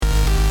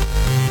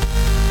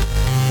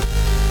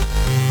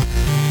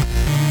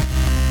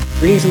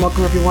Greetings and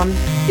welcome, everyone.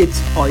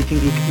 It's All You Can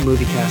Geek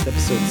Movie Cast,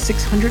 episode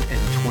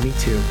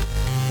 622.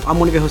 I'm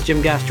one of your hosts,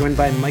 Jim Gass, joined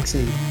by Mike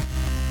Sneed.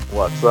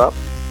 What's up?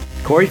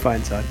 Corey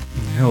Feinsod.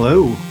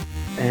 Hello.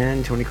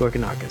 And Tony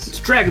Korkanakis. It's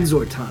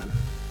Dragonzord time.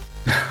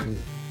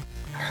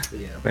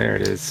 Yeah. There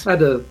it is. I had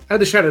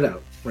to shout it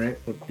out, right?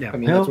 Yeah. I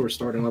mean, that's what we're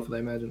starting off with, I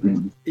imagine.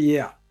 Right?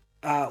 Yeah.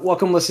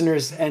 Welcome,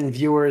 listeners and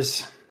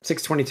viewers.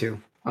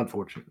 622.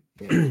 Unfortunate.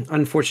 Yeah.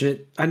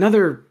 Unfortunate.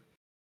 Another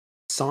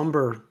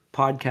somber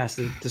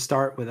podcast to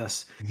start with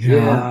us.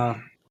 Yeah.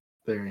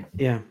 Very.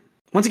 Yeah.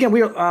 Once again,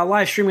 we are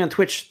live streaming on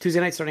Twitch Tuesday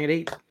night starting at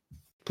 8.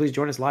 Please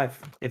join us live.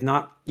 If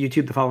not,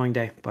 YouTube the following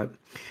day. But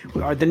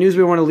the news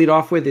we want to lead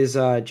off with is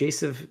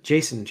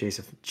Jason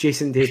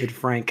David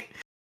Frank.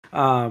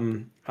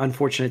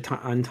 Unfortunate,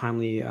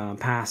 untimely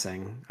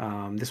passing.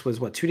 This was,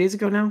 2 days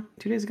ago now?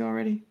 2 days ago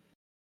already?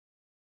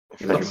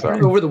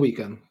 Over the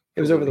weekend.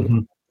 It was over the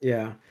weekend.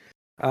 Yeah.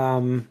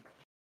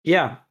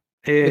 Yeah.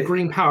 The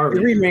Green Power Ranger.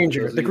 The Green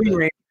Ranger. The Green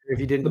Ranger. If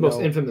you didn't the know.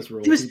 most infamous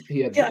role. He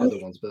had other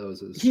ones, but that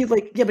was his. He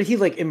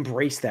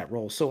embraced that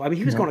role. So I mean,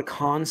 he was going to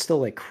cons still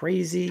like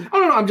crazy. Oh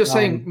no, I'm just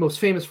saying most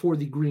famous for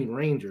the Green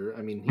Ranger.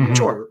 I mean, he had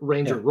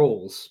Ranger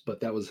roles, but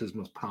that was his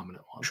most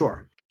prominent one.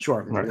 Sure.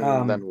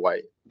 Right.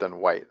 Then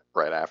white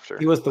right after.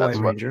 He was the White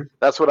Ranger.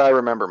 That's what I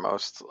remember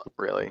most,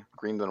 really.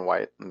 Green then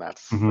white, and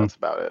that's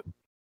about it.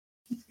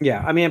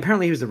 Yeah, I mean,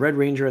 apparently he was the Red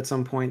Ranger at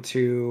some point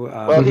too.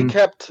 Well,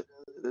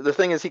 the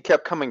thing is, he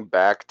kept coming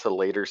back to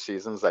later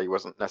seasons that he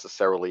wasn't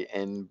necessarily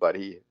in, but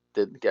he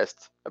did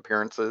guest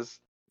appearances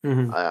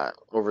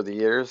over the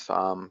years.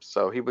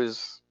 So he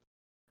was,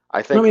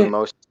 I think, the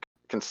most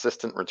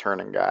consistent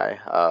returning guy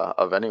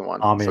of anyone.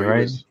 Tommy, so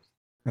right?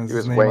 He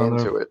was way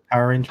into it.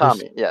 Power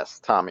Rangers?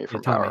 Tommy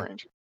from Power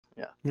Rangers.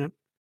 Yeah.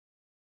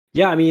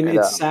 Yeah, I mean,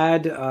 it's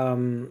sad.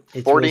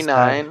 It's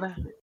 49 really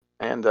sad.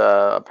 And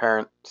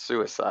apparent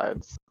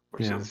suicides,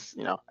 which is,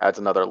 adds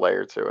another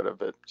layer to it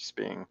of it just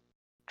being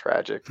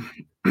tragic.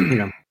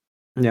 Yeah,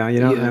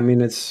 I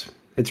mean, it's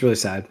really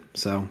sad.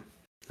 So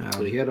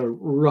he had a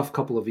rough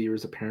couple of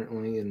years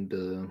apparently,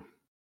 and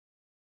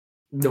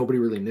nobody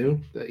really knew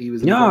that he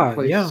was in that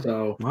place. Yeah.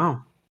 So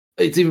wow,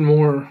 it's even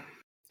more,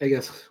 I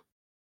guess,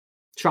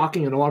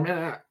 shocking and alarming.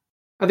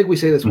 I think we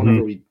say this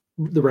whenever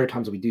the rare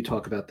times that we do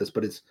talk about this,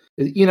 but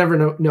you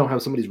never know how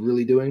somebody's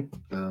really doing.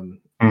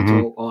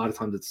 So a lot of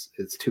times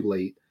it's too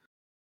late,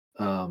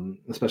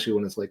 especially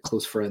when it's like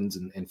close friends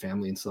and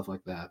family and stuff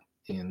like that.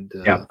 And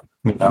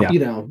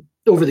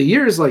over the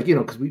years,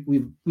 because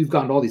we've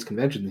gone to all these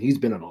conventions, and he's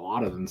been at a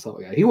lot of them and stuff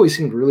like that. He always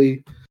seemed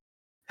really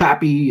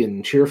happy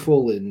and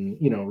cheerful, and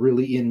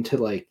really into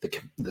like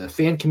the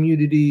fan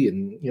community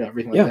and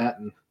everything like that.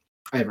 And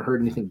I haven't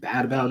heard anything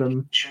bad about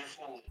him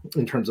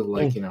in terms of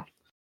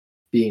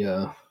being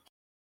a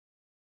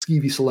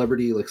skeevy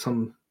celebrity like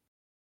some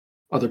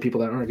other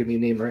people that aren't going to be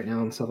named right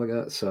now and stuff like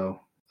that. So,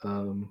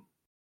 and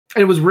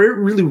it was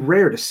really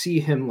rare to see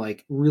him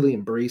like really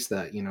embrace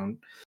that,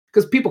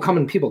 because people come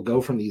and people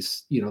go from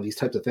these, these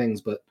types of things.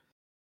 But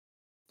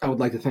I would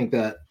like to think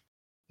that,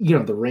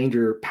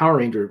 the Power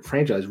Ranger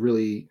franchise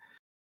really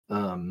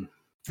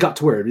got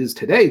to where it is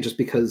today, just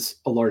because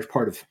a large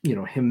part of,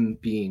 him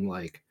being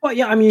like,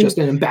 just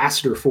an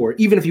ambassador for it,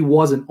 even if he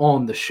wasn't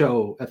on the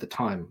show at the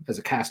time as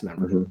a cast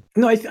member.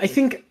 No, I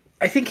think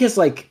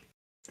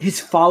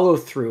his follow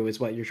through is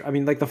what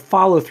the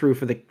follow through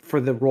for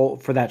the role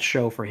for that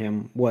show for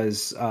him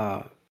was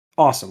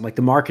awesome. Like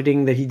the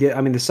marketing that he did,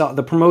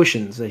 the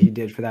promotions that he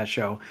did for that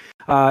show.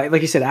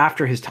 Like you said,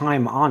 after his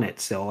time on it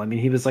still,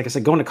 he was, like I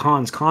said, going to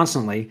cons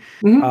constantly.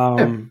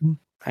 And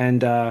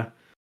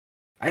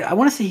I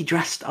want to say he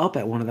dressed up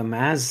at one of them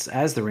as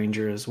the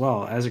Ranger as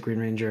well, as a Green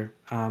Ranger.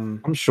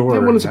 I'm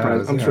sure.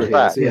 I'm sure he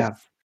has. Yeah.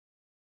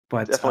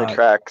 But definitely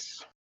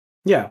tracks.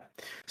 Yeah.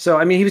 So,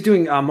 he was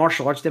doing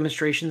martial arts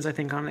demonstrations, I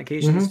think, on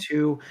occasions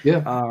too.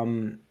 Yeah.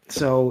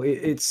 So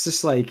it's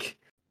just like,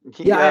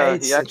 he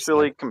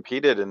actually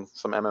competed in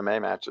some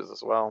MMA matches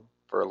as well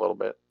for a little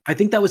bit. I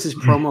think that was his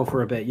promo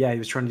for a bit. Yeah, he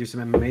was trying to do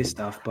some MMA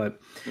stuff, but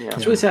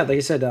it's really sad. Like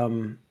I said,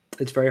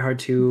 it's very hard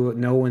to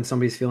know when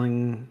somebody's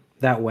feeling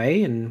that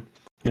way, and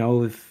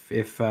if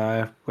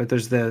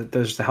there's the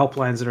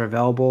helplines that are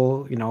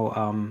available,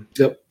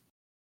 Yep.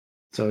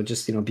 So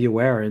just be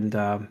aware,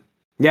 and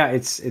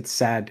it's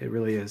sad. It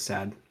really is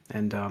sad,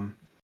 and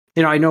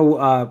I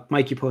know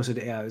Mike, you posted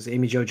it was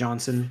Amy Jo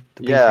Johnson.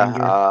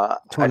 I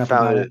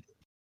found it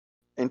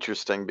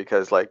interesting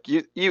because like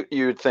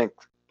you'd think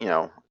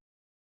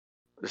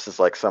this is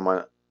like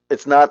someone.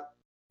 It's not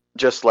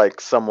just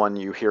like someone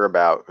you hear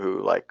about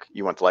who like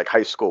you went to like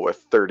high school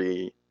with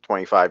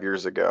 25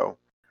 years ago.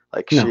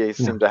 Like she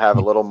seemed to have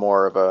a little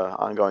more of a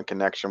ongoing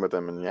connection with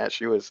him, and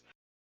she was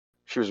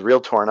real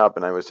torn up,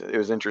 and it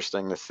was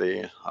interesting to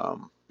see.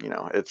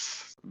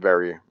 It's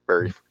very,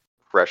 very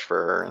fresh for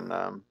her, and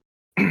a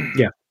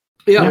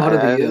lot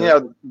of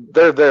the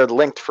they're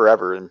linked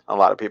forever in a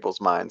lot of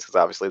people's minds because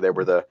obviously they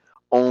were the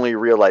only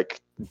real like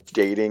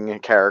dating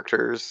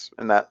characters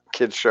in that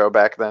kids show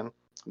back then.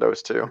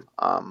 Those two,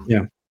 and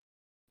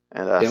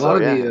a lot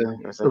of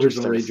the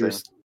original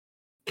Rangers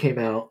came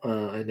out.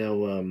 I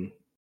know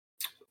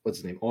what's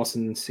his name,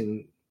 Austin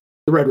Singh,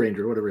 the Red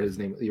Ranger, whatever his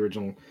name, the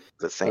original.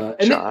 The St.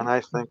 John,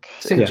 I think.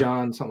 St.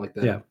 John, something like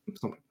that.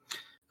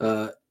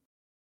 Yeah.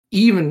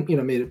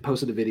 Even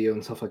posted a video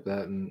and stuff like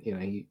that, and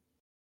he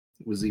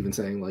was even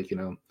saying like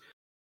him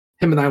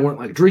and I weren't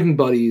like drinking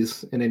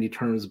buddies in any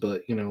terms,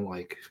 but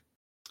like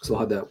still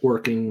had that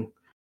working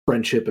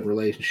friendship and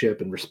relationship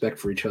and respect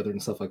for each other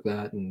and stuff like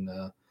that. And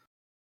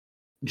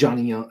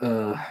Johnny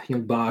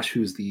Young Bosch,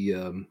 who's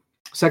the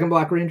second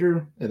Black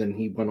Ranger, and then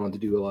he went on to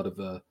do a lot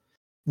of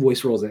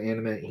voice roles in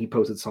anime. He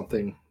posted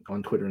something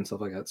on Twitter and stuff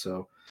like that.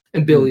 So,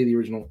 and Billy,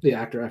 the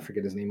actor, I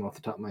forget his name off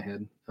the top of my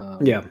head.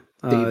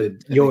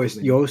 David Yost.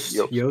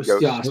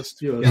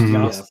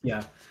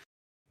 Yeah.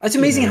 That's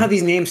amazing how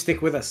these names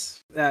stick with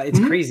us. It's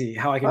crazy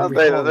how I can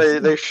recall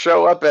they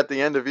show up at the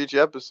end of each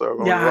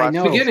episode. Yeah, I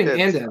know. Beginning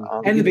and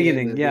the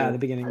beginning. The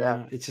beginning.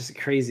 Yeah. It's just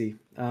crazy.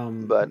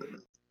 But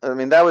I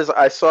mean,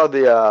 I saw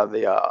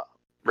the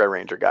Red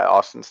Ranger guy,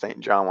 Austin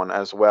St. John one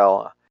as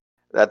well.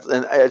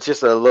 And it's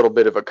just a little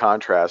bit of a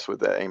contrast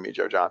with Amy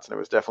Jo Johnson. It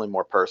was definitely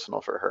more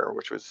personal for her,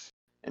 which was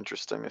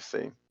interesting to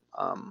see.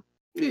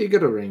 You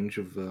get a range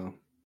of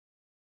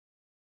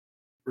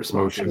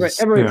responses. Right.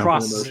 Everyone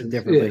processes it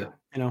differently.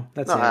 Yeah.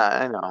 That's no, it.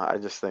 I know. I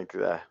just think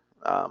that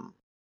I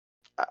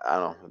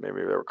don't know.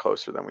 Maybe they were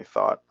closer than we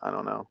thought. I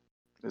don't know.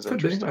 It's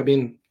interesting. I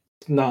mean,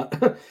 not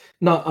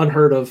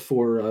unheard of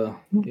for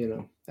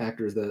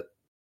actors that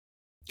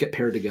get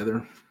paired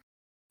together,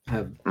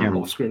 have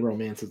off-screen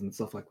romances and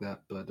stuff like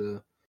that. But who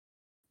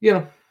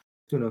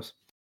knows?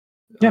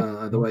 Yeah.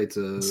 Either way, it's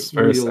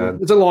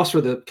a loss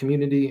for the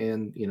community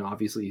and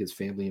obviously his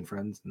family and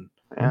friends and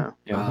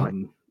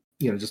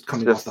just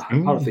coming off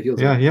the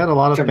heels. Yeah, he had a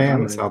lot of Kevin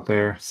fans Conroy. out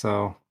there.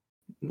 So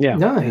he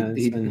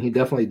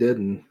definitely did,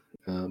 and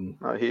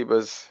he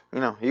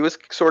was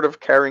sort of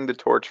carrying the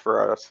torch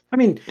for us. I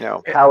mean,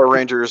 Power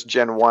Rangers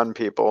Gen 1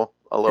 people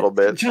a little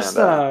bit. Just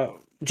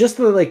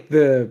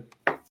the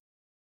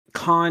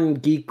con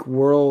geek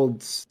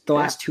worlds the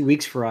last 2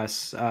 weeks for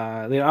us.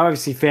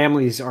 Obviously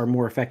families are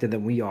more affected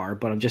than we are,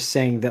 but I'm just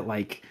saying that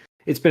like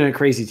it's been a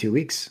crazy 2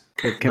 weeks.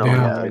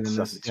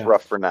 It's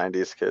rough for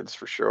 90s kids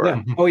for sure.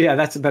 Yeah. Oh yeah,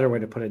 that's a better way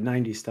to put it.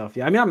 90s stuff.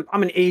 Yeah. I mean,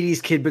 I'm an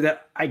 80s kid,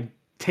 but I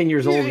 10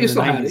 years old in the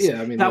 90s.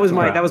 Yeah, I mean, that was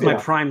my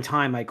prime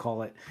time. I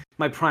call it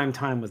my prime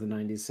time was the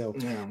 90s. So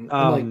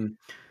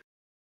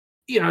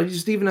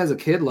just even as a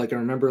kid, like I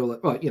remember,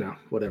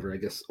 whatever. I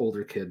guess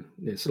older kid,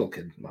 still a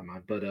kid in my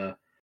mind, but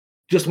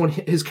just when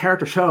his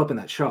character showed up in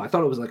that show, I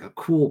thought it was like a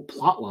cool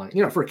plot line.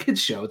 For a kid's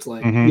show, it's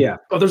like,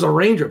 there's a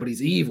ranger, but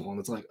he's evil, and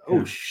it's like,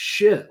 oh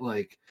shit,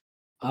 like.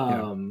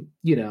 And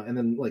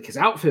then like his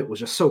outfit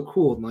was just so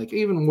cool, and like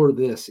even more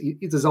this,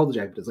 it's a Zelda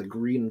jacket, but it's like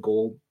green and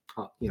gold,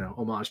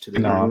 homage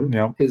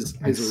to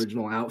his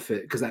original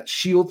outfit, because that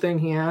shield thing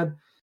he had,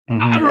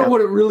 I don't know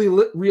what it really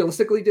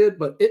realistically did,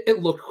 but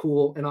it looked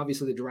cool, and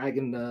obviously the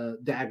dragon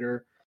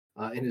dagger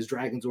and his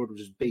Dragon Zord,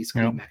 which is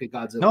basically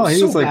Mechagodzilla. No,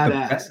 he was like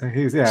badass.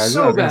 He was a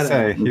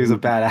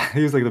badass.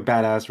 He was like the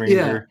badass ranger.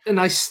 Yeah, and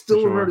I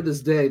still remember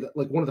this day that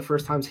like one of the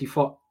first times he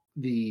fought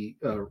the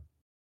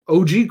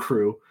OG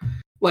crew.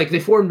 Like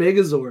they formed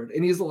Megazord,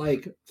 and he's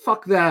like,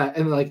 "Fuck that!"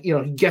 And like he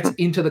gets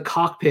into the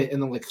cockpit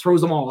and then like throws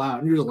them all out,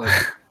 and you're just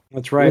like,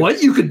 "That's right.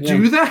 What, you could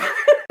do that?"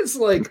 It's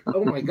like,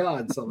 oh my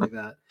god, something like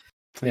that.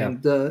 Yeah.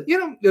 And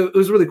it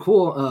was really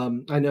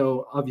cool. I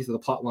know obviously the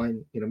plot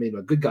line made him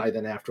a good guy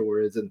then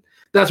afterwards, and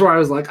that's where I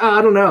was like, I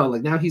don't know,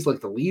 like now he's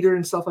like the leader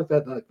and stuff like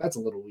that. Like, that's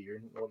a little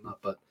weird and whatnot,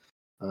 but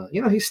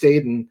he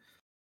stayed and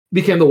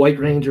became the White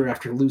Ranger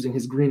after losing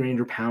his Green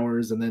Ranger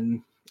powers, and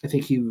then I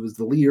think he was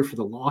the leader for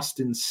the Lost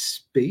in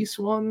Space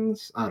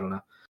ones. I don't know.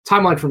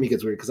 Timeline for me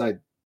gets weird because I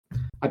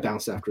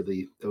bounced after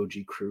the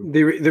OG crew.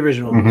 The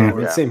original.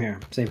 Mm-hmm. Same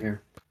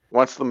here.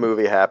 Once the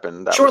movie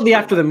happened. Shortly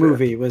after the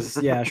movie was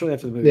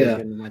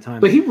my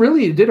time. But he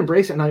really did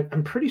embrace it, and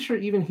I'm pretty sure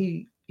even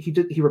he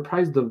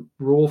reprised the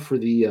role for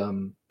the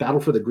Battle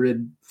for the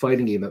Grid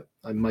fighting game that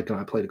Mike and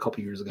I played a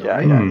couple years ago.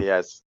 He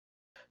has.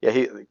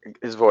 Yeah,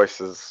 his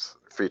voice is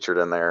featured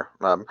in there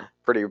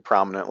pretty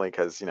prominently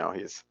because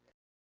he's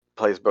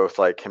plays both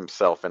like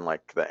himself and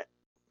like the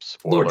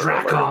Lord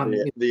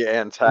Drakon, the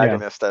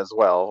antagonist as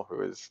well,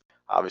 who is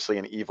obviously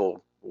an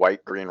evil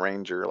white Green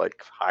Ranger like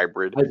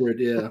hybrid.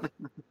 Yeah.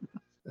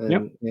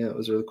 And it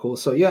was really cool.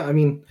 So yeah, I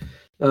mean,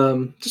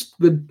 just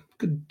good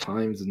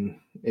times, and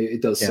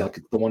it does suck.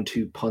 It's the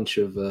 1-2 punch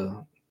of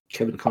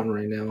Kevin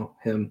Conroy now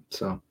him.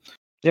 So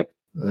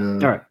all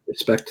right,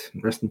 respect,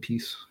 rest in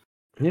peace.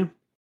 Yeah.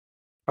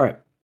 All right.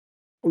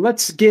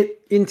 Let's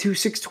get into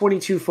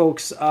 622,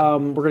 folks. We're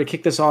going to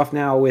kick this off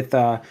now with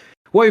what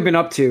we've been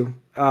up to.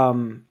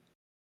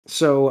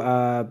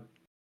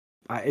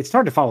 It's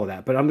hard to follow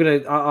that, but I'm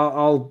gonna.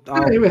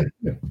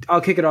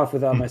 I'll kick it off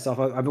with myself.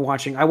 I've been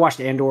watching. I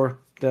watched Andor.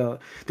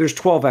 There's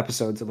 12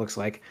 episodes. It looks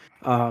like.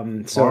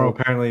 Tomorrow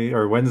apparently,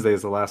 or Wednesday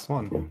is the last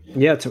one.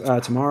 Yeah,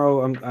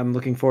 tomorrow. I'm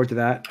looking forward to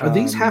that. Are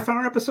these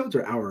half-hour episodes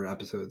or hour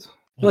episodes?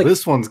 Like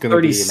this one's going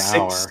to be an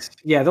hour.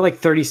 Yeah, they're like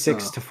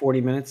 36 to 40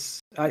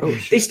 minutes.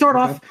 They start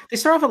off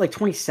at like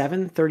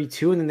 27,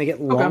 32, and then they get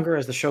longer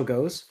as the show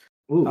goes.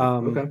 Ooh,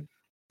 okay.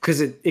 because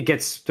it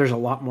gets there's a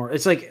lot more.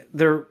 It's like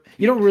you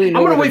don't really know.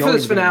 I'm gonna where wait they're for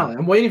this going finale.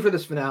 I'm waiting for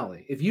this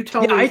finale. If you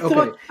tell me, I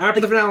thought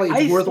after the finale,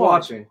 it's worth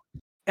watching.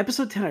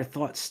 Episode 10, I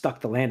thought stuck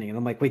the landing, and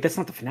I'm like, wait, that's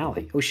not the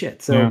finale. Oh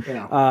shit! So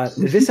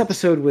this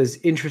episode was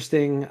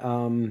interesting,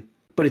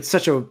 but it's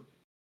such a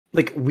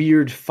like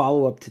weird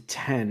follow up to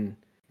 10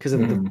 because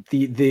of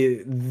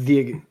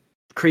the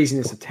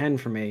craziness of 10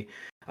 for me.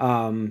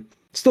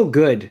 Still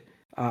good.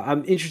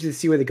 I'm interested to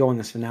see where they go in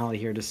this finale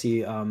here to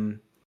see.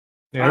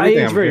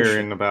 Everything I'm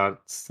hearing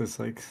about is just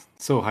like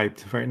so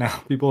hyped right now.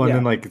 People and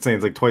then like it's saying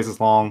it's like twice as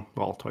long.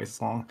 Well, twice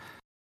as long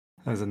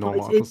as a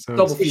normal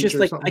episode. It's just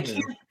like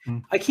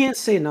I can't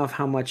say enough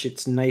how much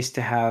it's nice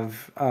to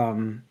have.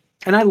 And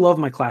I love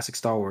my classic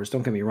Star Wars.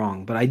 Don't get me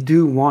wrong, but I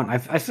do want.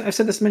 I've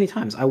said this many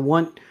times. I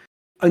want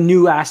a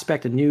new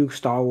aspect, a new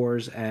Star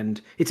Wars,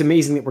 and it's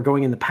amazing that we're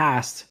going in the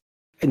past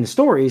in the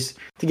stories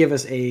to give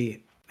us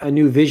a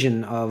new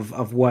vision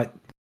of what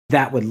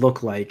that would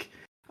look like.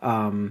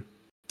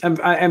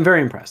 I'm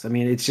very impressed. I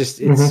mean, it's just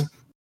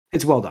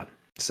it's well done.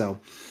 So,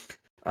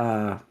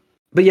 but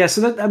yeah.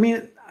 So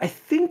that I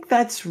think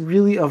that's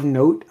really of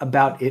note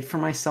about it for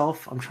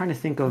myself. I'm trying to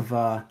think of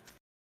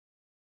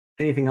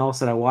anything else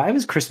that I watched. It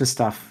was Christmas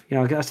stuff.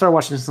 I started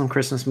watching some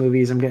Christmas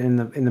movies. I'm getting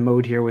in the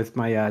mode here with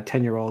my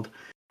 10-year-old,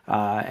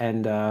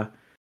 and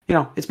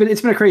it's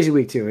been a crazy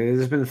week too.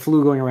 There's been the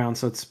flu going around,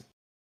 so it's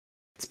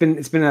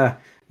been a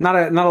not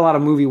a lot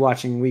of movie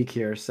watching week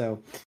here.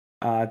 So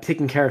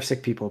taking care of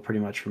sick people pretty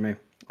much for me.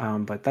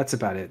 But that's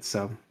about it.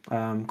 So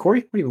Corey,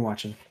 what have you been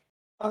watching?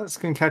 I've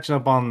just been catching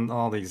up on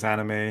all these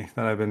anime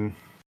that I've been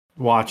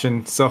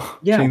watching. So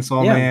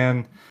Chainsaw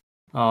Man,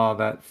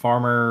 that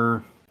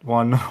farmer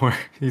one where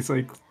he's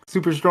like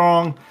super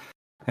strong,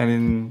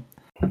 and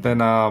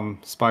then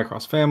Spy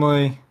Cross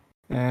Family,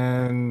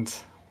 and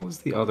what was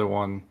the other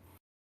one?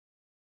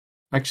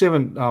 I actually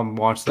haven't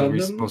watched the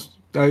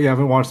I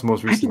haven't watched the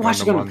most recent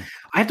Gundam one.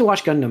 I have to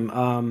watch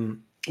Gundam.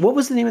 What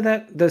was the name of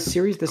the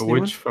series? The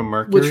Witch from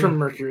Mercury. Witch from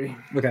Mercury.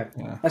 Okay,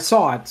 I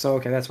saw it. So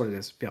okay, that's what it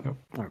is. Yep. All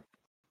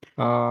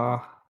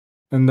right.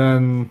 And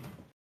then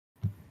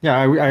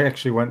I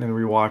actually went and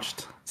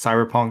rewatched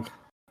Cyberpunk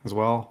as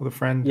well with a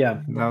friend.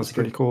 Yeah, that was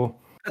pretty cool.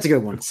 That's a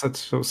good one. It's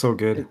so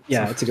good.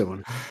 It's a good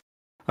one.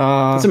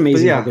 It's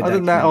amazing. But other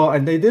than that,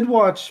 and they did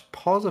watch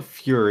Paws of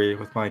Fury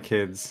with my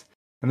kids,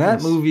 and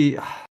that movie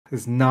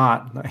is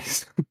not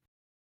nice.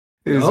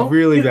 It is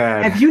really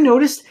bad. Have you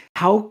noticed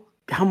how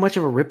much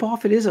of a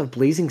ripoff it is of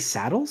Blazing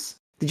Saddles?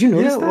 Did you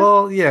notice that?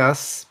 Well,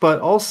 yes, but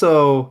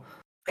also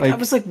I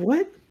was like,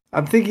 what?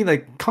 I'm thinking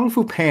like Kung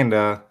Fu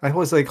Panda. I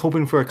was like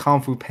hoping for a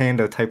Kung Fu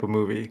Panda type of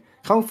movie.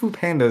 Kung Fu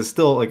Panda is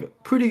still like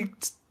pretty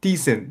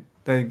decent,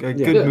 a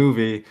good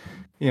movie.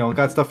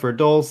 Got stuff for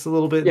adults a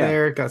little bit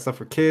there. Got stuff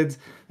for kids.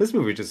 This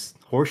movie just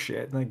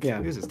horseshit. Like,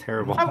 this is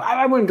terrible.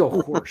 I wouldn't go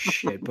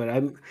horseshit, but I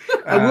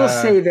will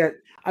say that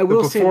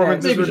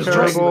performances were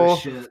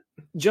terrible.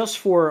 Just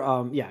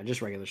for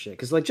just regular shit.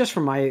 Because like just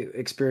from my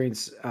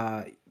experience,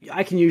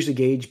 I can usually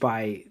gauge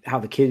by how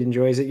the kid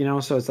enjoys it.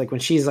 So it's like when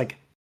she's like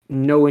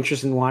no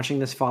interest in watching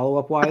this follow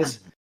up wise,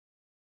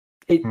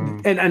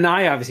 and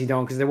I obviously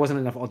don't because there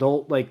wasn't enough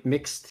adult like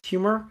mixed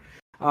humor.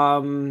 It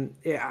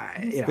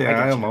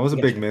was a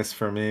big miss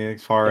for me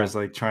as far as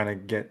like trying to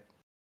get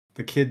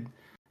the kid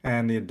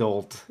and the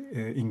adult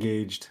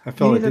engaged. I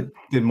felt like it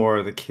did more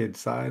of the kid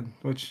side,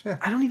 which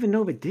I don't even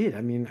know if it did.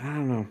 I mean, I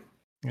don't know.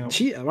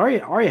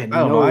 Aria had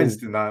I just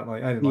did not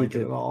like. I didn't like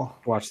it at all.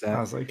 Watch that. I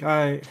was like,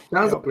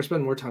 we're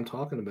spending more time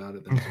talking about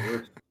it than it's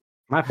worth.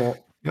 My fault.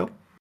 Yep.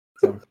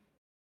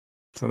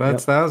 So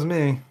that was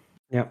me.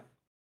 Yep.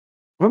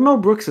 Well, Mel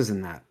Brooks is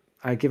in that.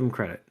 I give him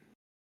credit.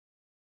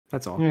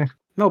 That's all. Yeah.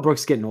 Mel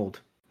Brooks is getting old,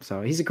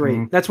 so he's a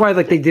great. That's why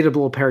they did a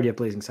little parody of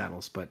Blazing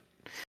Saddles. But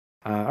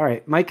all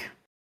right, Mike.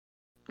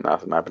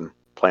 Nothing. I've been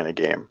playing a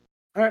game.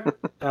 All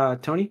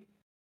right, Tony.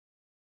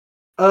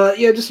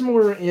 Just some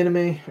more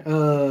anime.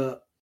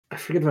 I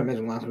forget if I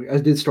mentioned last week. I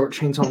did start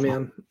Chainsaw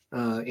Man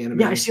anime.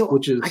 Yeah,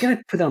 I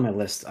gotta put that on my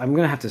list. I'm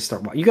gonna have to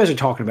start. You guys are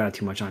talking about it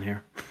too much on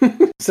here.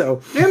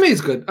 So anime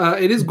is good.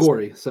 It is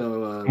gory,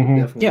 so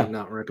definitely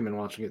not recommend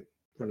watching it in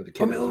front of the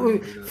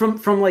kids.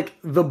 From like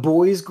the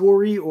boys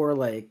gory or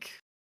like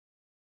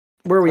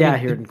where are we at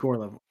here in gore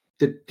level?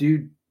 The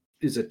dude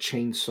is a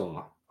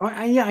chainsaw.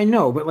 I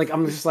know, but like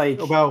I'm just like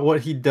about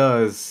what he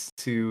does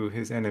to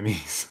his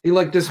enemies. He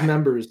like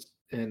dismembers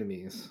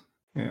enemies.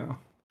 Yeah,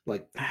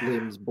 like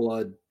limbs,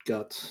 blood,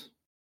 guts.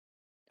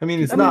 I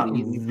mean, it's not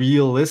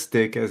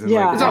realistic as in it's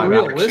not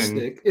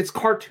realistic. Action. It's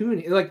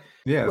cartoony.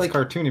 It's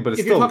cartoony, but it's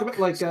if still you're talking about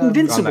like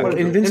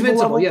Invincible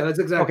level? Yeah, that's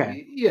exactly.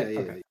 Okay. Yeah.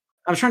 Okay.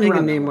 I'm trying to think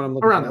of the name when I'm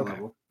looking around that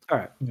level. All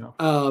right. Yeah.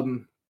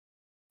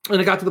 And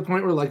it got to the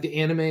point where like the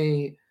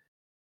anime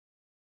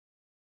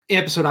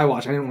episode I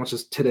watched, I didn't watch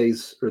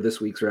today's or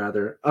this week's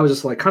rather. I was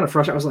just like kind of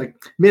frustrated. I was like,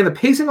 man, the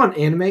pacing on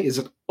anime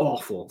is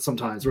awful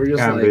sometimes. Where you're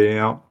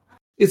just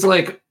it's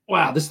like,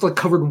 wow, this like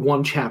covered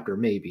one chapter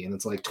maybe, and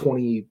it's like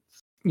 20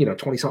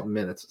 something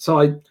minutes. So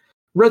I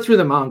read through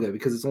the manga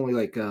because it's only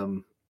like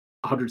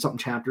 100 something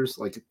chapters.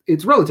 Like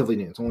it's relatively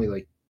new. It's only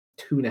like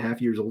 2.5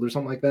 years old or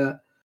something like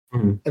that.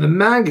 and the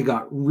manga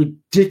got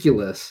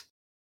ridiculous,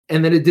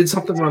 and then it did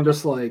something where I'm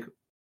just like,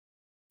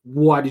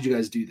 why did you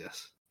guys do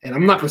this? And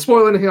I'm not going to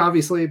spoil anything,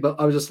 obviously, but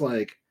I was just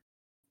like,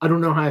 I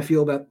don't know how I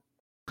feel about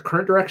the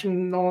current direction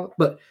and all,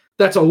 but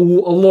that's a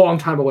long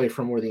time away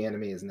from where the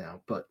anime is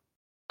now. But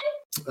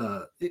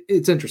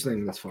it's interesting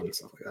and it's fun and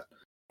stuff like that.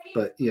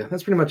 But yeah,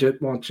 that's pretty much it.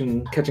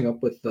 Catching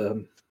up with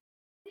Gundam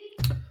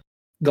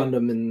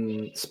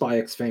and Spy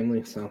X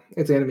Family. So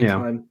it's anime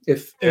time.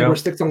 If Amber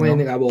sticks on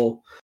landing, I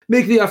will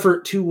make the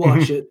effort to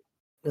watch it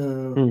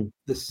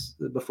this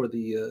before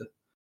the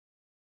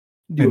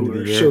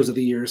shows of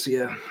the year. So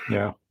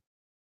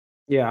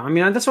yeah. I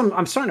mean, that's what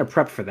I'm starting to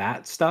prep for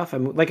that stuff.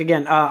 I'm like,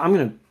 again, I'm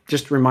gonna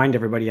just remind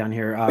everybody on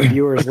here,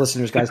 viewers,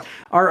 listeners, guys,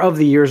 our of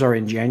the years are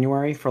in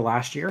January for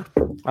last year.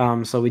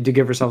 So we do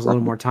give ourselves a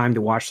little more time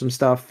to watch some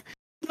stuff,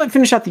 like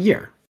finish out the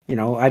year. You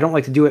know, I don't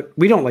like to do it.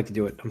 We don't like to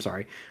do it. I'm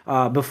sorry,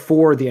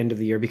 before the end of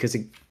the year because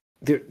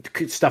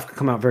stuff could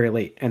come out very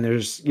late, and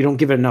you don't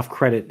give it enough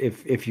credit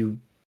if you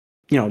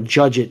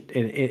judge it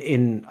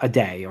in a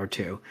day or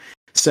two.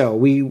 So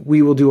we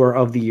will do our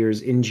of the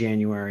years in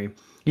January.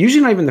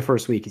 Usually not even the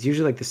first week. It's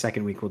usually like the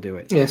second week we'll do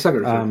it. Yeah,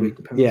 second or third week.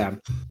 Depends. Yeah.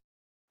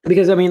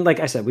 Because, I mean, like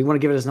I said, we want to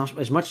give it as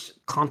much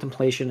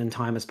contemplation and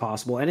time as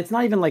possible. And it's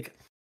not even like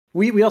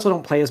we also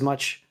don't play as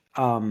much.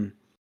 By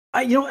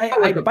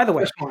the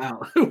way,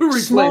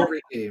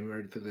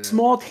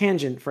 small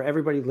tangent for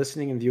everybody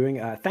listening and viewing.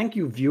 Thank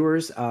you,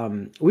 viewers.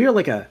 We are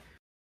like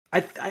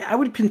I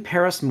would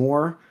compare us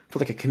more for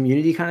like a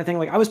community kind of thing.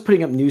 Like I was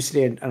putting up news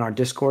today on our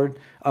Discord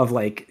of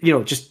like,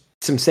 just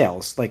some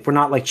sales. Like we're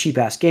not like cheap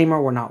ass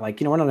gamer. We're not like,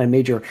 we're not a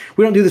major,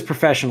 we don't do this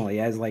professionally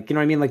as like, you know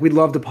what I mean? Like we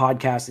love the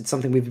podcast. It's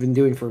something we've been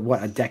doing for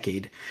a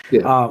decade,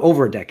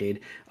 over a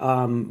decade.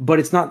 But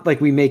it's not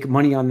like we make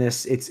money on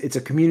this. It's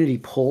a community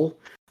pull,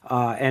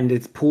 and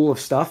it's pool of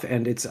stuff.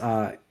 And it's,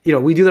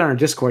 we do that on our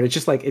Discord. It's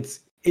just like,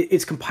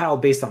 it's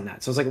compiled based on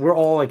that. So it's like, we're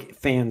all like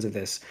fans of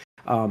this.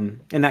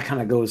 And that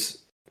kind of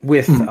goes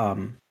with not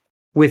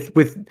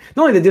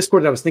only the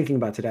Discord that I was thinking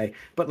about today,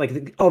 but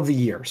like of the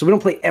year. So we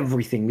don't play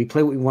everything. We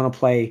play what we want to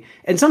play.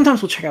 And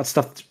sometimes we'll check out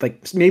stuff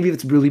like maybe if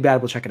it's really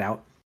bad, we'll check it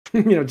out,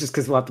 just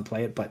because we'll have to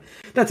play it. But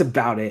that's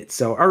about it.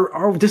 So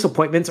our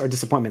disappointments are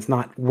disappointments,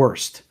 not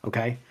worst.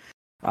 Okay.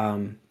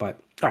 But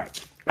all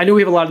right. I know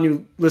we have a lot of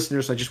new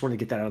listeners, so I just want to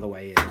get that out of the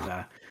way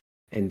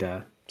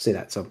and say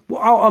that. So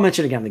I'll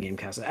mention it again in the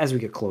Gamecast as we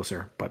get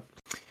closer. But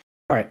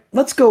all right,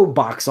 let's go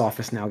box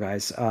office now,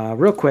 guys.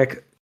 Real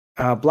quick.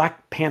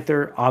 Black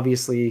Panther,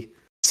 obviously,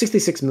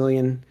 66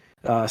 million,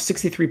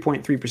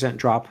 63.3%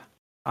 drop.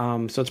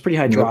 So it's a pretty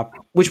high drop,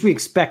 which we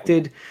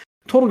expected.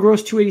 Total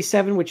gross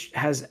 287, which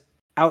has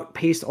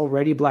outpaced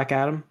already Black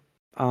Adam.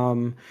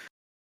 I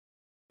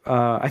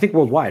think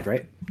worldwide,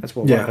 right? That's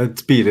worldwide. Yeah,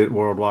 it's beat it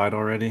worldwide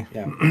already.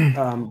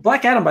 Yeah.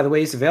 Black Adam, by the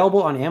way, is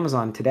available on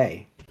Amazon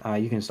today.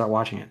 You can start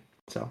watching it.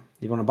 So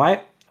you want to buy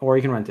it or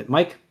you can rent it.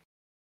 Mike?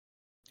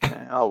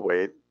 I'll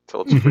wait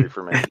till it's free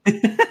for me.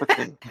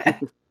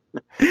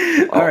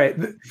 All right.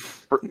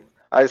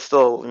 I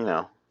still,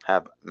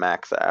 have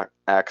max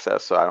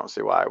access, so I don't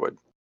see why I would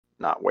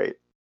not wait.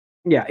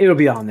 Yeah, it'll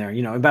be on there,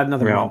 about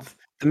another month.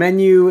 The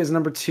Menu is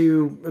number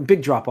 2, a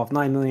big drop off,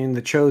 9 million.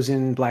 The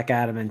Chosen, Black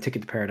Adam, and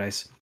Ticket to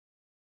Paradise.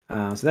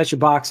 So that's your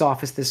box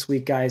office this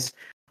week, guys.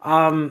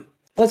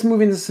 Let's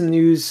move into some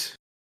news.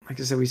 Like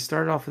I said, we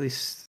started off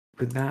with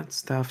that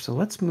stuff, so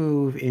let's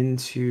move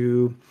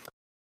into.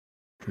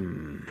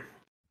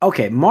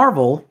 Okay,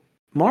 Marvel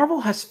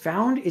has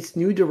found its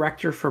new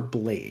director for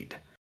Blade.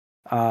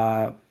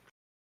 The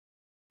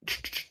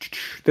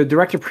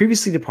director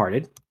previously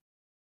departed.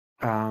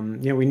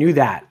 We knew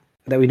that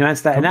we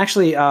announced that. And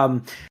actually,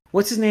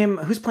 what's his name?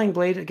 Who's playing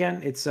Blade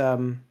again? It's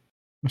Mahershala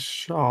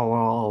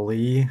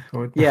Ali.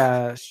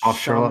 Yeah,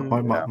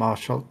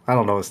 Marshall. I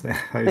don't know his name.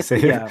 How you say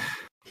it? Yeah,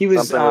 he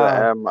was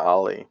M.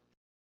 Ali.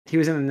 He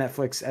was in the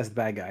Netflix as the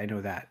bad guy. I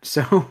know that.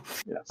 So,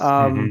 yes.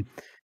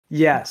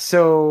 Yeah.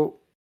 So.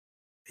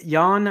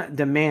 Yann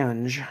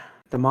Demange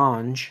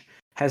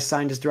has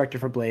signed as director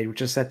for Blade,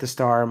 which is set to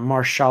star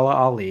Mahershala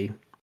Ali,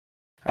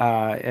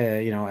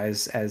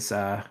 as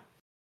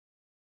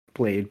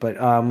Blade.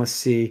 But let's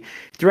see,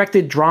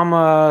 directed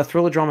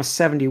thriller drama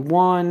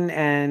 71,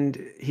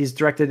 and he's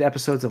directed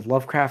episodes of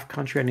Lovecraft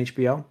Country on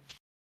HBO.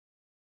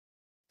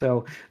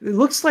 So it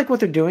looks like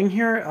what they're doing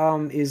here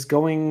is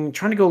trying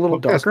to go a little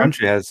darker.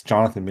 Country has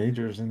Jonathan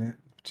Majors in it,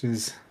 which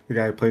is the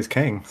guy who plays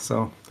Kang.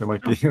 So there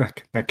might be a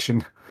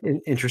connection.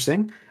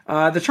 Interesting.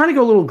 They're trying to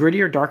go a little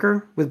grittier,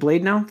 darker with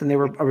Blade now than they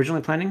were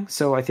originally planning.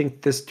 So I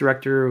think this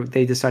director,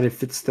 they decided,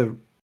 fits the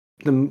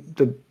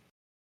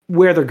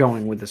where they're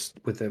going with this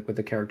with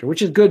the character,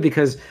 which is good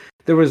because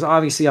there was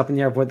obviously up in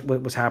the air of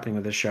what was happening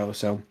with this show.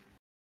 So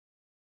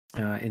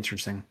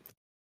interesting.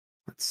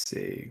 Let's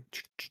see.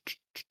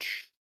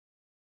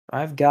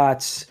 I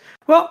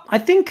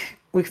think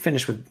we'll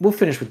finish with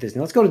Disney.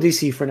 Let's go to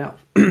DC for now.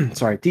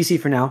 Sorry, DC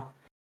for now.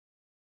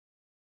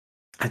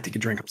 I take a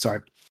drink. I'm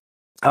sorry.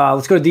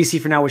 Let's go to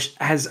DC for now, which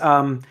has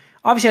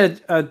obviously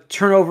had a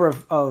turnover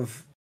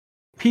of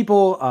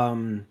people.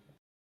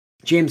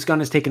 James Gunn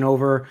has taken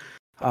over.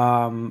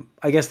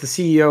 I guess the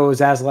CEO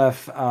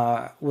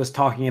Zaslav was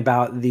talking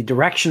about the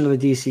direction of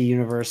the DC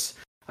universe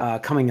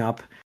coming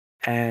up,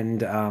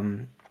 and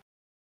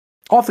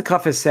off the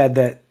cuff has said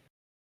that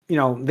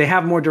they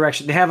have more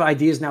direction, they have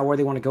ideas now where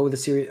they want to go with the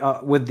series,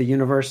 with the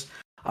universe,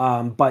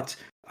 but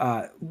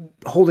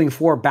holding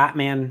 4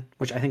 Batman,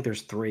 which I think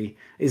there's 3,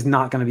 is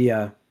not going to be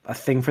a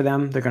thing for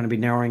them. They're going to be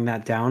narrowing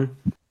that down.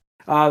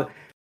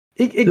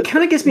 It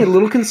kind of gets me a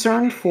little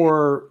concerned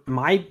for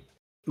my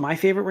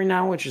favorite right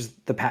now, which is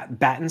the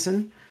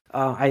Pattinson.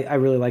 I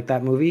really like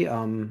that movie.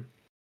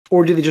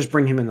 Or do they just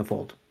bring him in the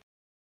fold?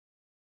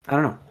 I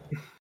don't know.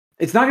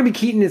 It's not going to be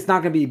Keaton. It's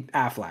not going to be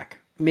Affleck.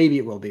 Maybe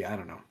it will be. I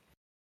don't know.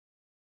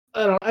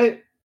 I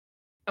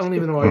don't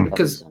even know why,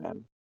 because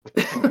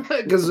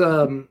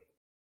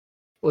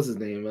what's his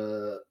name?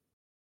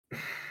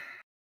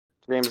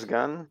 James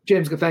Gunn.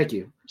 James Gunn. Thank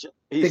you.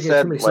 He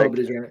said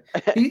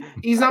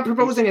he's not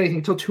proposing anything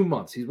until 2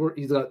 months. He's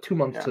got 2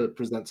 months to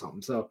present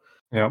something. So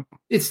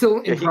it's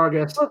still in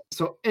progress.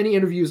 So any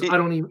interviews,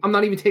 I'm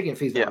not even taking it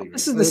face value.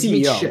 This is the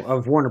CEO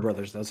of Warner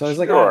Brothers, though. So I was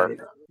like,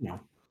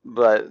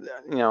 But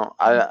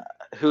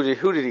who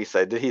did he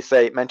say? Did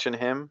he mention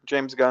him,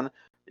 James Gunn?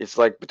 It's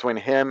like between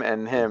him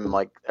and him,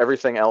 like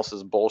everything else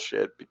is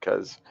bullshit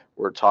because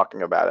we're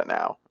talking about it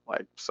now.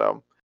 Like,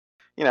 so,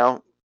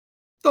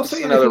 that's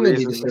another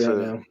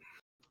reason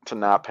to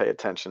not pay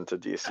attention to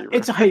DC.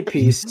 It's a hype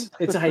piece.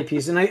 It's a hype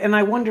piece, and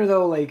I wonder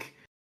though, like,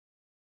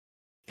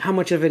 how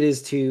much of it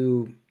is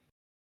to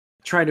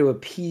try to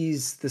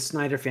appease the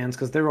Snyder fans,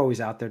 because they're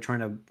always out there trying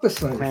to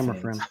clamor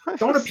for him.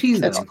 Don't appease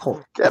them.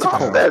 Get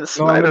off that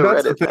Snyder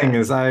that's Reddit. The thing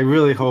is, I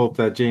really hope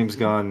that James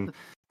Gunn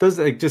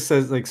just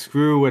says like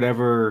screw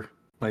whatever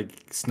like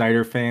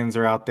Snyder fans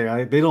are out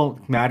there. They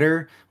don't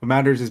matter. What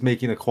matters is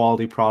making a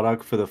quality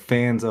product for the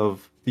fans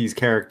of these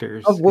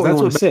characters. That's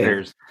what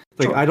matters.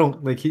 Like I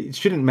don't like it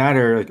shouldn't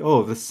matter like,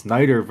 oh, the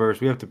Snyderverse,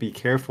 we have to be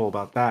careful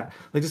about that.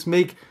 Like just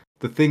make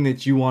the thing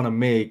that you want to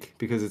make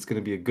because it's going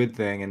to be a good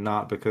thing and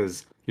not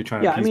because you're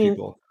trying to appease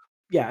people.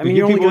 Yeah, I mean,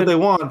 you give people what they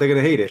want, they're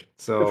gonna hate it.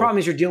 So the problem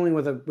is you're dealing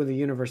with a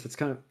universe that's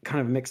kind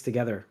of mixed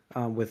together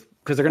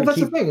because they're gonna keep. That's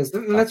the thing is,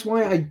 and that's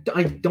why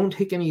I don't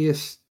take any of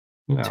this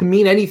to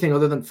mean anything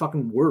other than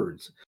fucking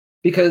words,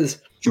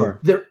 because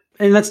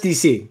and that's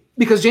DC.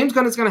 Because James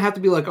Gunn is gonna have to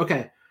be like,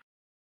 okay,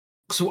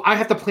 so I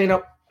have to plan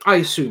out, I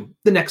assume,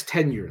 the next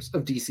 10 years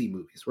of DC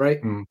movies,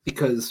 right?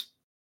 Because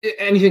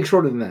anything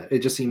shorter than that,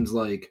 it just seems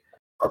like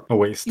a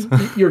waste.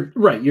 You're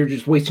right. You're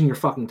just wasting your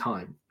fucking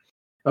time.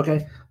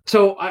 Okay,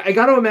 so I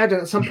got to imagine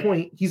at some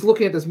point he's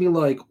looking at this and being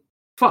like,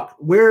 fuck,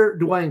 where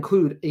do I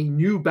include a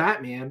new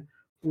Batman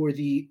for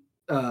the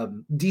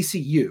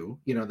DCU?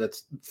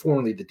 That's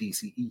formerly the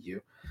DCEU.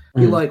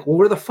 Be like, well,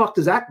 where the fuck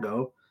does that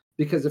go?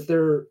 Because if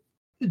they're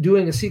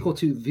doing a sequel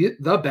to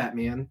the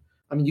Batman,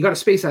 I mean, you got to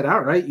space that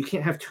out, right? You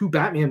can't have 2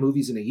 Batman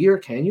movies in a year,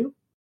 can you?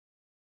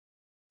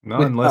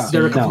 No, unless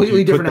they're a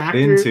completely different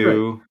actors.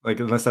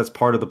 Unless that's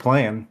part of the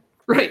plan.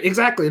 Right,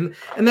 exactly,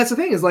 and that's the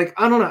thing is, like,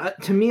 I don't know.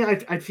 To me,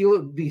 I feel it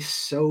would be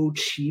so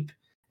cheap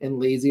and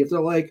lazy if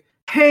they're like,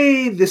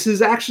 "Hey, this is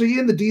actually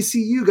in the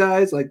DCU,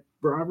 guys." Like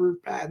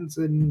Robert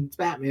Pattinson's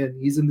Batman,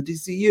 he's in the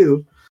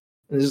DCU,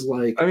 and it's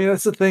like, I mean,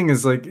 that's the thing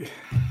is, like,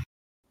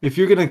 if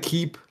you're gonna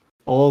keep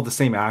all the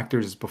same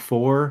actors as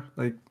before,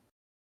 like,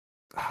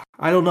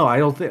 I don't know. I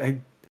don't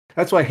think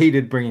that's why I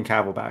hated bringing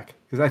Cavill back,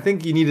 because I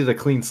think you needed a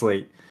clean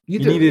slate. You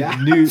needed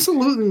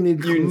absolutely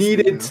need. You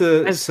needed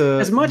to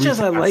as much as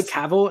I like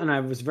Cavill, and I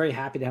was very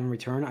happy to have him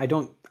return.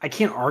 I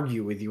can't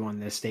argue with you on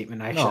this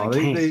statement.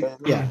 Actually,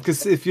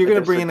 because if you're gonna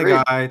bring in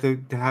a guy to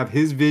have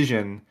his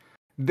vision,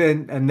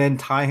 then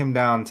tie him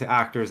down to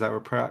actors that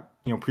were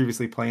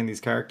previously playing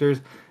these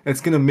characters,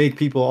 it's gonna make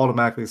people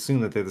automatically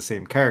assume that they're the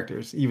same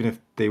characters, even if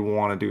they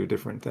want to do a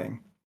different thing.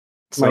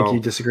 So, Mike,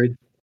 you disagreed?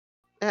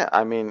 Yeah,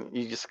 I mean,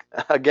 you just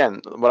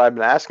again what I've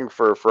been asking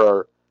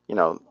for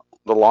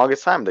the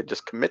longest time, to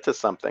just commit to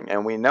something.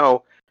 And we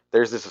know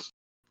there's this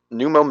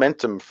new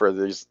momentum for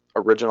these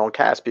original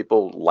cast.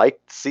 People like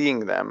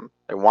seeing them.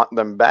 They want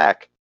them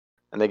back.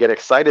 And they get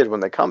excited when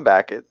they come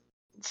back.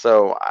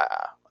 So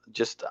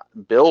just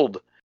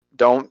build.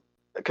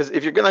 Because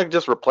if you're going to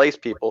just replace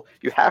people,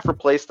 you have to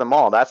replace them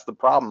all. That's the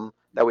problem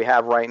that we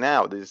have right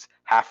now. These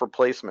half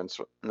replacements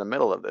in the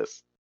middle of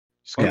this.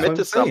 Just commit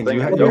to something.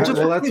 Well,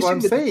 that's what I'm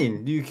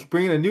saying. You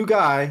bring in a new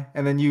guy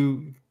and then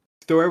you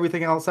throw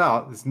everything else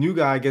out. This new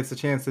guy gets a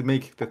chance to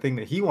make the thing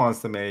that he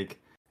wants to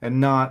make and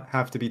not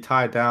have to be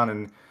tied down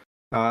and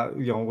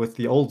with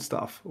the old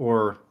stuff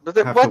or have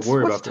to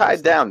worry about. What's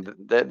tied down?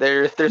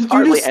 There's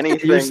hardly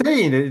anything. You're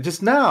saying it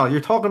just now. You're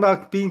talking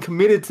about being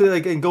committed to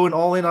and going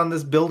all in on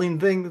this building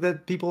thing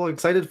that people are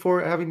excited for,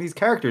 having these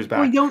characters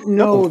back. We don't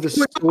know the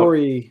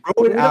story.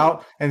 Throw it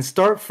out and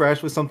start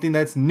fresh with something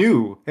that's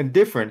new and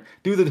different.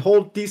 Do the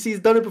whole DC's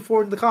done it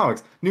before in the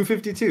comics. New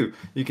 52.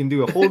 You can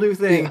do a whole new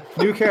thing,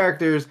 new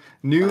characters,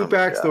 new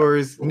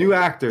backstories, new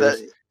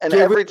actors. And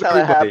every time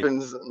it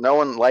happens, no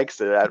one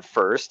likes it at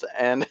first,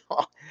 and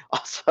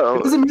Also,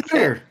 it doesn't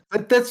matter.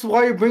 That's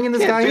why you're bringing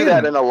this guy in. You can't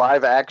do that in a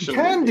live action. You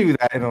can do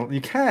that.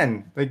 You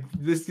can. Like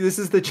this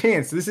is the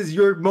chance. This is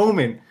your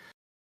moment.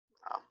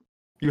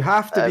 You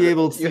have to be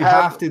able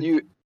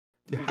to.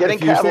 Getting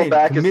Cavill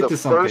back is the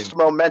first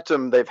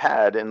momentum they've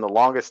had in the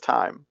longest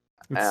time.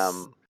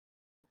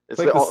 It's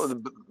like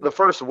the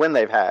first win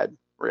they've had,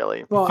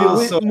 really. Well,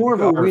 more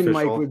of a win,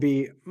 Mike, would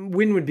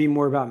be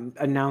more about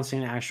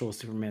announcing an actual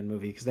Superman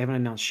movie because they haven't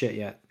announced shit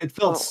yet. It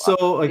felt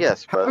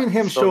having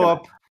him show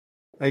up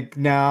like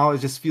now. It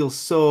just feels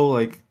so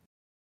like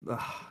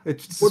it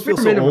just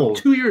feels so old.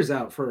 2 years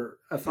out for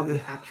a fucking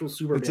actual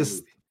Superman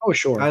movie. Oh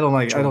sure. I don't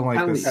like this. I don't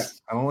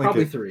like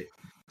probably it. 3.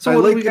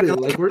 So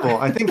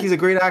I think he's a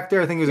great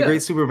actor. I think he was a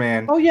great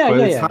Superman. Oh yeah, but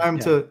it's time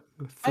to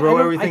throw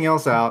everything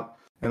else out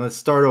and let's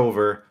start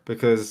over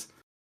because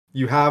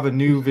you have a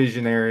new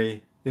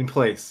visionary in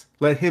place.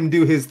 Let him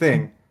do his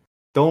thing.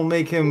 Don't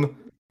make him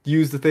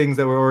use the things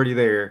that were already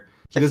there.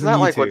 It's not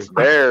like what's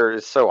there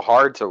is so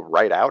hard to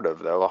write out of,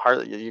 though.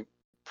 You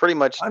pretty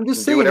much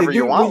do whatever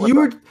you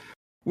want.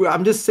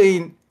 I'm just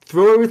saying,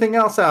 throw everything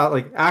else out,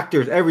 like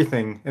actors,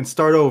 everything, and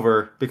start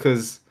over.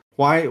 Because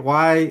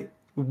why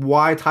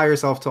tie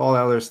yourself to all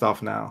that other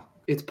stuff now?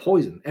 It's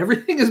poison.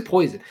 Everything is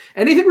poison.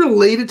 Anything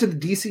related to the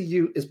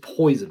DCU is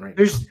poison right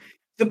now.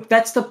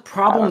 That's the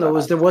problem, though,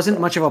 is there wasn't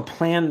much of a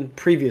plan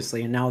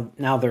previously, and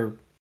now there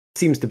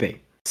seems to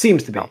be.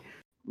 No,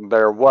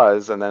 there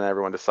was, and then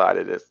everyone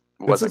decided it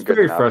wasn't good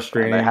enough. It's very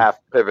frustrating. And they half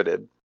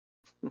pivoted.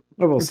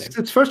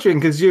 It's frustrating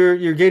because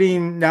you're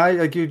getting now,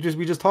 like we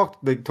just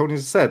talked, like Tony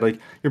said, like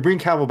you're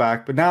bringing Cavill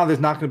back, but now there's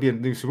not going to be a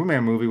new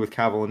Superman movie with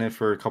Cavill in it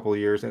for a couple of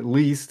years at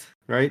least,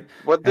 right?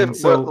 They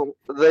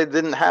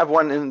didn't have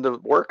one in the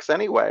works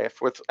anyway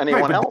with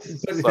anyone else.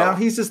 But now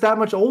he's just that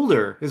much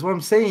older, is what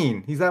I'm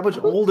saying. He's that much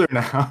older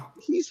now.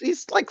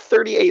 He's like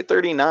 38,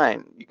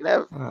 39. You can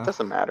have it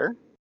doesn't matter.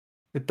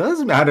 It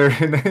does matter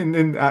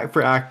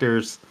for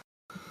actors.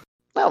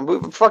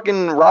 No,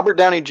 fucking Robert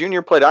Downey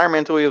Jr. played Iron Man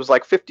until he was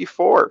like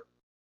 54.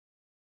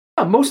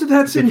 Yeah, most of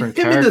that's in him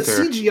in the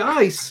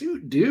CGI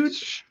suit, dude.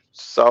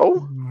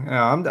 So?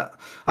 Yeah,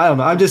 I don't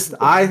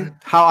know.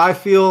 How I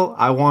feel.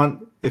 I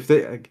want if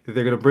they're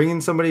gonna bring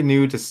in somebody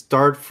new to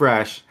start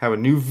fresh, have a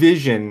new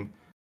vision.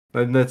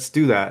 Then let's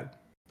do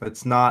that.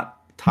 Let's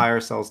not tie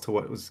ourselves to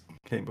what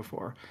came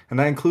before, and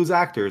that includes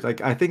actors.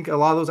 Like I think a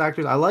lot of those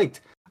actors I liked.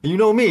 You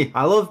know me.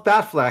 I love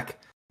Batfleck.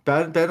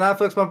 Ben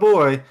Affleck's my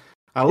boy.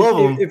 I love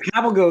him. If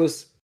Cavill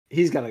goes,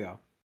 he's got to go.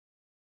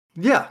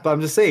 Yeah, but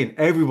I'm just saying,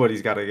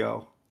 everybody's got to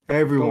go.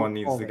 Everyone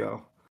needs to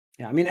go.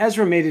 Yeah, I mean,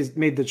 Ezra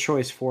made the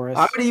choice for us.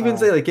 I would even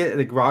say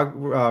get Rob.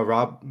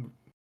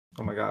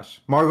 Oh my gosh,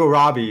 Margot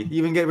Robbie.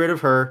 Even get rid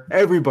of her.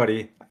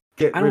 Everybody.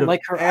 I don't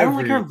like her. I don't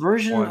like her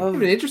version of.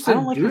 I'm interested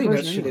in doing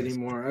that shit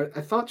anymore.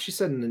 I thought she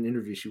said in an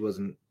interview she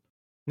wasn't.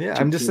 Yeah,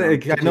 I'm just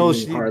saying. I know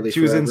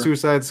she was in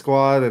Suicide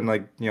Squad, and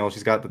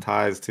she's got the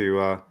ties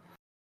to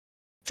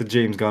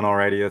James Gunn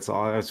already. That's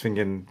all. I was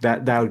thinking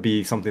that would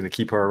be something to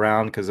keep her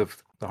around because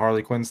of the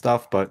Harley Quinn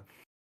stuff. But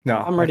no,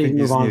 I'm ready to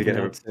move on to get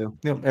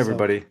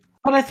everybody. So,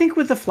 but I think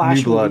with the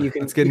Flash movie,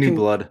 let's get new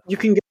blood. You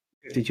can get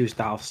 52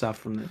 style stuff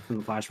from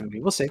the Flash movie.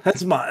 We'll see.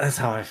 That's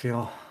how I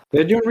feel.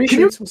 They're doing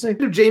reshoots. We'll see.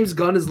 If James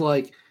Gunn is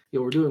like,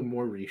 we're doing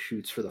more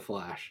reshoots for the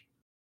Flash.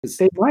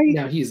 They might.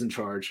 Now he's in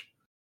charge.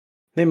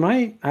 They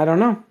might. I don't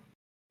know.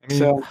 I mean,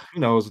 so who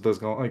knows what those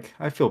going? Like,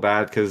 I feel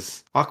bad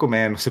because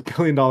Aquaman was $1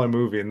 billion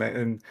movie, and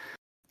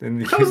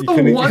that was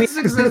the one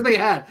success they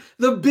had.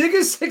 The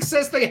biggest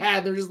success they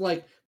had. They're just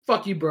like,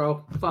 "Fuck you,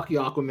 bro. Fuck you,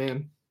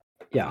 Aquaman."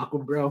 Yeah, Aqua,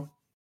 bro.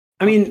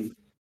 I mean,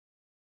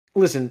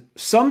 listen.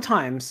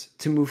 Sometimes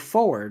to move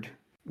forward,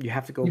 you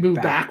have to go. You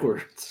move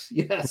backwards.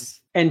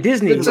 Yes. And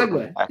Disney. Good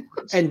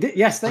segue.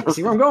 Yes, thank you.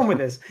 See where I'm going with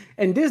this.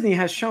 And Disney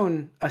has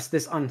shown us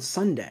this on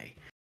Sunday,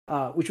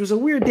 which was a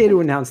weird day to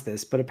announce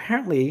this, but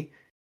apparently.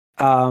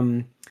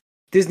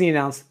 Disney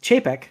announced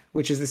Chapek,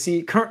 which is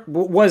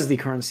was the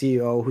current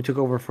CEO who took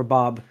over for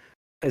Bob.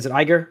 Is it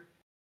Iger?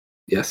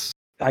 Yes,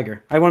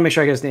 Iger. I want to make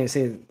sure I get his name,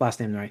 say his last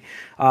name right.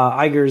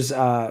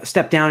 Iger's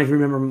stepped down. If you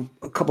remember,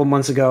 a couple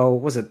months ago,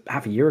 was it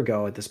half a year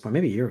ago at this point?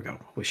 Maybe a year ago.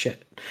 Holy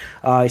shit!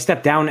 He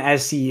stepped down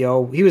as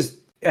CEO. He was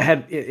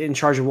in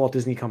charge of Walt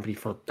Disney Company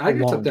for a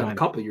long stepped down time. A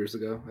couple of years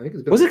ago. I think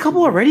it's been was it a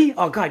couple already?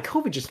 Oh god,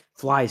 COVID just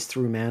flies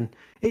through, man.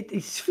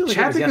 It feels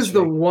like Chapek is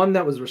the one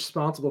that was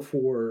responsible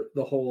for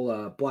the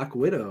whole Black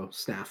Widow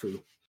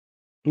snafu.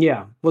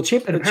 Yeah, well,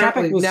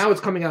 Chapek was... now it's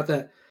coming out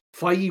that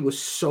Feige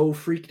was so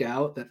freaked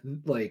out that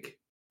like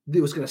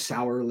it was going to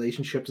sour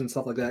relationships and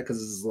stuff like that because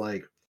it's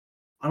like,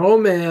 oh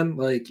man,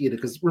 like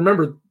because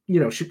remember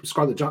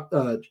Scarlett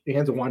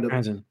Johansson wound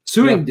up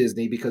suing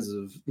Disney because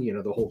of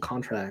the whole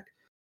contract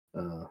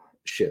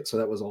shit. So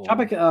that was all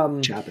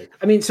Chapek.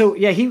 I mean, so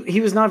yeah,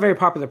 he was not a very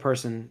popular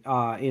person.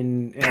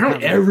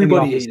 Apparently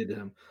everybody hated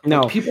him.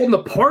 No, like, people in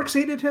the parks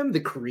hated him. The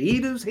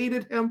creatives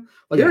hated him.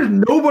 Like there's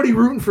nobody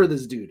rooting for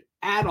this dude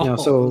at all. No,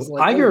 so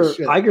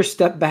Iger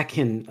stepped back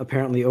in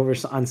apparently over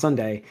on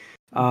Sunday,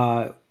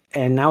 and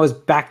now is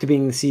back to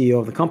being the CEO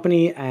of the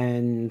company.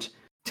 And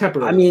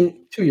Temporarily. I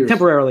mean, 2 years.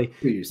 Temporarily.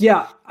 2 years.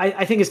 Yeah,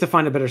 I think it's to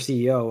find a better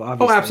CEO.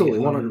 Obviously. Oh, absolutely,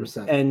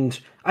 100%. And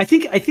I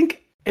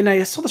think, and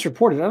I saw this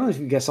reported. I don't know if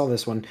you guys saw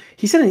this one.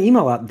 He sent an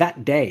email out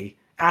that day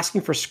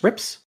asking for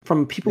scripts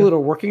from people that are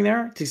working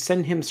there to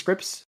send him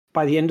scripts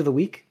by the end of the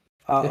week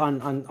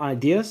on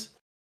ideas.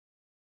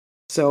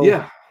 So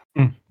yeah,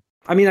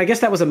 I mean, I guess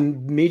that was a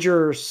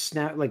major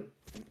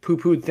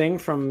poo-pooed thing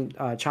from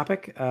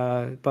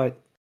Chapek, but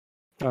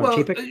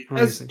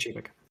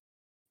Chapek.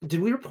 Did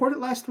we report it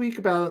last week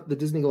about the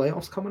Disney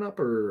layoffs coming up,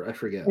 or I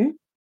forget?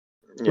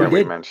 Mm-hmm. Yeah,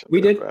 we mentioned.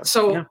 We did.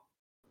 So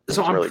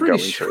I'm really pretty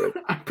sure.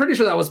 I'm pretty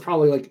sure that was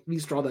probably like the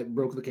straw that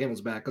broke the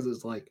camel's back, because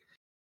it's like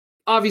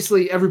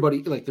obviously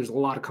everybody, like, there's a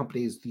lot of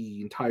companies,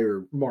 the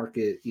entire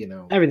market,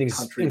 everything's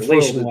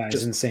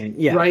inflation-wise insane.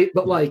 Yeah, right.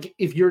 But like,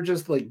 if you're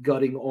just like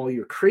gutting all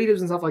your creatives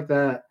and stuff like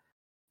that,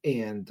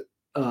 and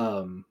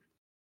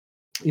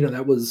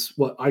that was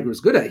what Iger was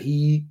good at.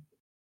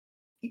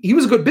 He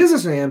was a good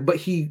businessman, but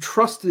he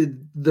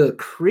trusted the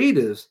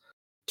creatives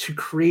to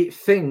create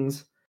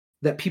things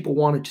that people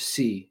wanted to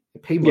see,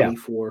 pay money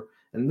for,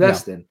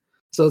 invest in.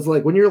 So it's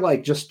like when you're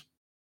like just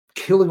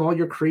killing all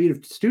your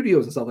creative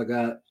studios and stuff like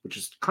that, which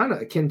is kind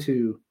of akin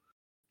to,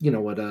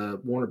 what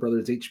Warner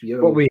Brothers,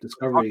 HBO,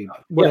 Discovery,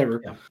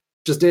 whatever,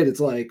 just did. It's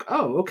like,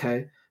 oh,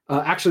 okay.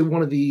 Actually,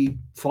 one of the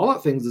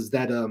Fallout things is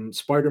that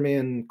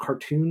Spider-Man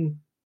cartoon,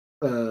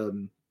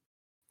 the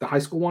high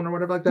school one or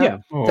whatever like that.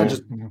 Yeah, that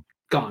just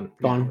gone.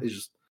 It's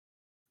just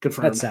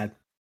confirmed. That's sad.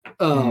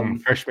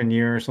 Freshman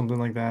year or something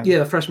like that.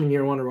 Yeah, freshman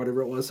year one or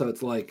whatever it was. So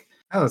it's like,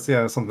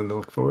 something to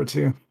look forward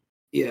to.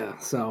 Yeah,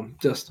 so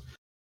just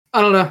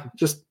I don't know.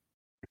 Just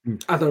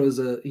I thought he was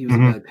a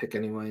bad pick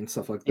anyway and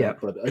stuff like that. Yeah.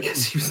 But I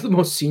guess he was the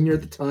most senior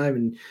at the time,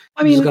 and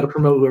I mean, you just got to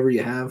promote whoever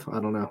you have.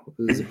 I don't know.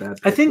 It was a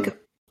bad pick,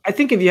 I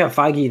think if you have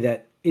Feige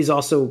that is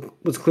also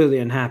was clearly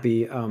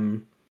unhappy,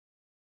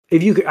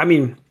 if you could, I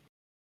mean,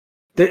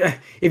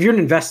 if you're an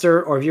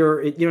investor or if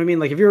you're, you know what I mean,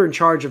 like if you're in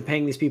charge of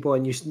paying these people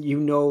and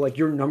like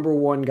your number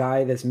one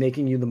guy that's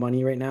making you the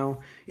money right now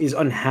is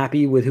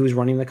unhappy with who's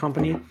running the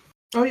company.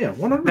 Oh yeah,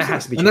 100%. That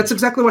has to be changed. And that's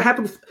exactly what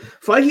happened.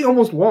 Feige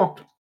almost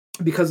walked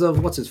because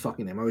of what's his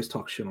fucking name. I always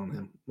talk shit on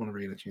him whenever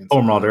I get a chance.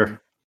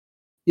 Perlmutter.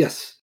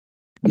 Yes.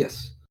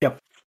 Yep.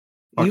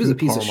 He was a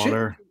piece of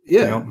shit.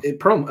 Yeah,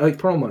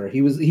 Perlmutter.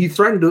 He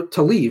threatened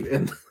to leave,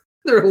 and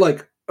they're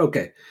like,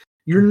 okay,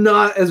 you're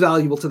not as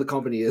valuable to the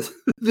company as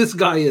this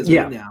guy is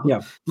right now.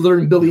 Yeah,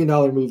 delivering $1 billion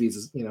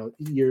movies,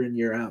 year in,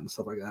 year out and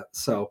stuff like that.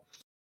 So,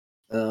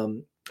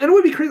 and it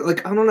would be crazy.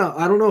 Like, I don't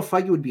know if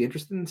Feige would be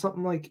interested in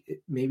something like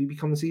maybe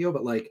become the CEO,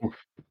 but like,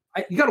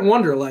 you got to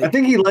wonder. Like, I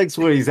think he likes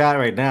where he's at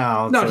right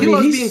now. No, he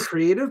loves being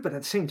creative, but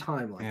at the same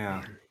time, like,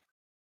 man,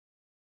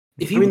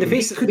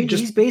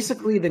 he's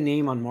basically the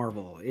name on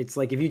Marvel. It's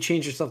like if you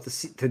change yourself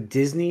to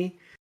Disney,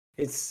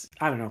 it's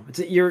I don't know. It's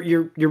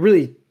you're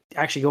really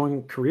actually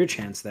going career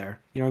chance there.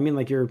 You know what I mean?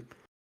 Like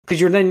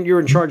because you're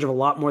in charge of a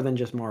lot more than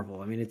just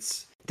Marvel. I mean,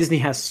 Disney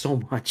has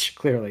so much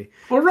clearly.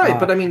 Well, right,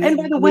 but I mean, and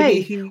by the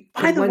way,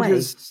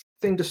 his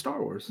thing to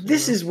Star Wars.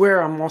 This is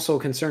where I'm also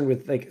concerned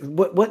with like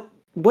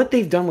what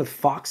they've done with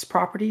Fox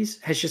properties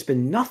has just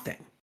been nothing.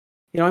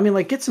 You know what I mean?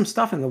 Like get some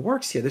stuff in the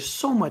works here. There's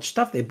so much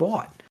stuff they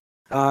bought.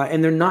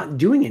 And they're not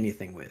doing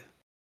anything with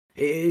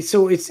it.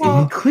 So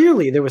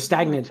clearly there was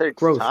stagnant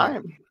growth.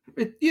 Time.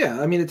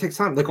 I mean, it takes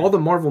time. Like all the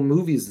Marvel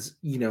movies,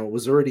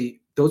 those were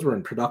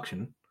in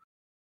production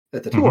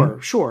at the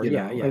time. Sure.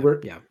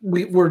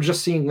 We're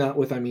just seeing that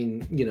with,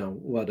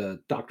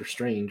 Doctor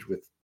Strange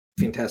with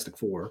Fantastic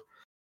Four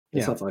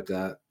and stuff like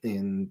that.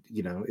 And,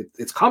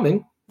 it's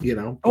coming,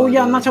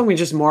 I'm not talking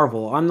just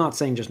Marvel. I'm not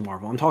saying just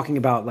Marvel. I'm talking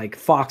about like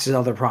Fox's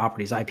other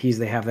properties, IPs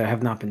they have that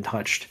have not been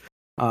touched.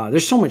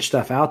 There's so much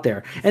stuff out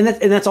there, and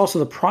that's also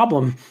the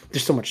problem.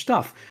 There's so much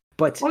stuff,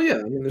 but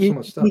there's so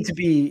much stuff.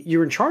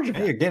 You're in charge of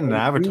it. You're getting an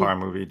Avatar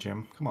movie,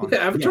 Jim. Come on,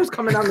 Avatar's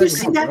coming out.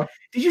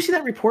 Did you see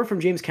that report from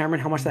James Cameron?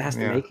 How much that has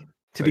to make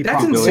to be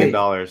that's profitable? $2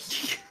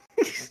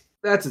 billion.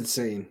 That's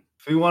insane.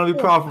 If we want to be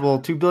profitable,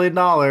 $2 billion.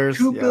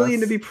 $2 billion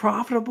to be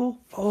profitable?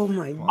 Oh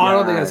my god! I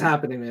don't think that's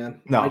happening, man.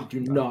 No, I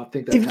do not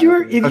think that's if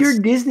you're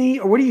Disney,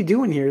 or what are you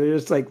doing here? You're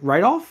just like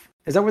write off?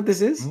 Is that what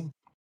this is?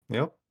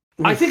 Yep.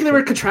 I think they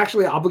were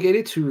contractually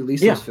obligated to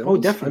release those films. Oh,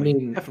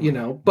 definitely. I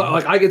mean, but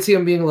like I could see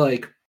them being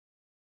like,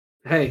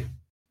 "Hey,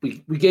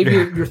 we gave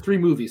you your 3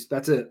 movies.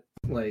 That's it."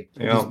 Like,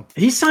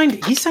 he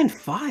signed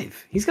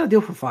 5. He's got a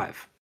deal for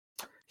 5.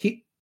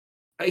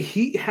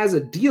 He has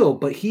a deal,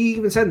 but he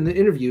even said in the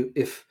interview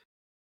if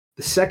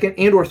the second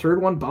and or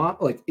third one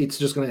bought, like it's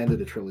just going to end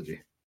the trilogy.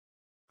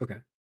 Okay,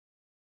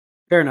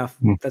 fair enough.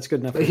 That's good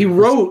enough. He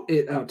wrote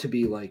it out to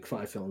be like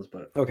 5 films,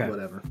 but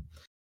whatever.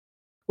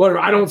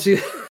 I don't see.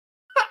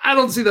 I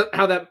don't see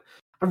I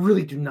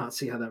really do not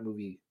see how that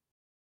movie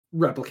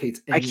replicates.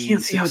 I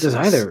can't see how it does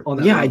either.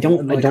 I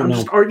don't know. I'm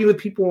just arguing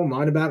with people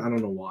online about it. I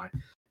don't know why,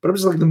 but I'm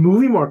just like the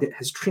movie market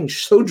has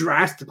changed so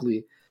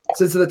drastically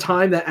since the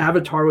time that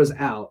Avatar was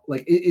out.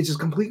 Like it's just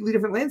a completely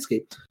different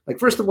landscape. Like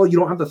first of all, you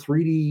don't have the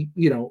 3D,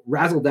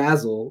 razzle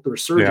dazzle, the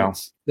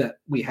resurgence that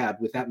we had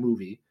with that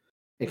movie,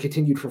 and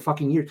continued for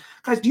fucking years.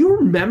 Guys, do you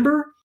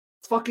remember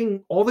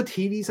fucking all the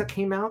TVs that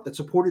came out that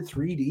supported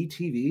 3D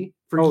TV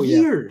for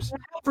years.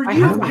 For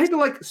years, I had to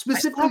like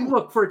specifically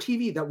look for a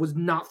TV that was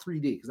not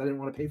 3D because I didn't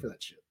want to pay for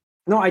that shit.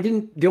 No, I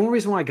didn't. The only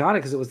reason why I got it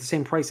because it was the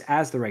same price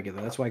as the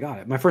regular. That's why I got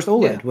it. My first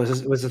OLED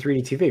was a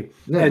 3D TV,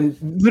 and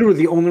literally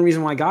the only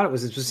reason why I got it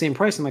was the same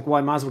price. I'm like, well,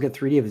 I might as well get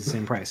 3D if it's the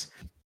same price,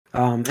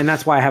 and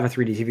that's why I have a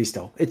 3D TV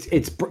still.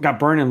 It's got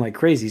burning like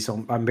crazy,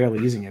 so I'm barely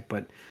using it.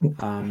 But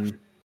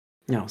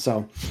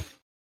so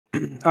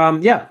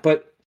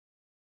but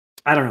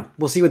I don't know.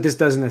 We'll see what this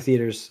does in the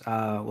theaters.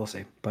 We'll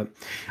see. But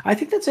I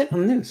think that's it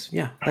on the news.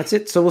 Yeah, that's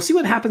it. So we'll see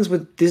what happens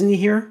with Disney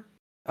here.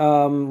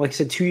 Like I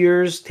said, 2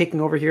 years taking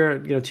over here,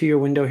 2-year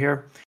window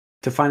here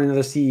to find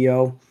another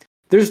CEO.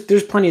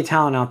 There's plenty of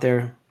talent out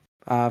there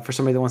for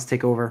somebody that wants to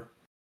take over.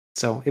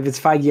 So if it's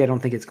Feige, I don't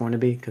think it's going to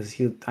be because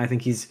I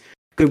think he's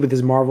good with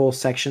his Marvel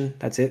section.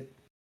 That's it.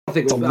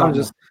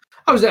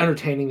 I was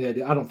entertaining the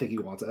idea. I don't think he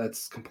wants it.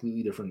 That's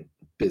completely different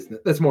business.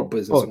 That's more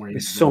business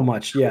oriented. So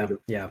much, yeah.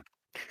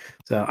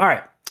 So all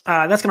right.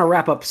 That's going to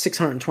wrap up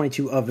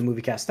 622 of the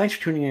MovieCast. Thanks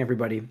for tuning in,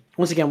 everybody.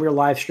 Once again, we're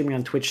live streaming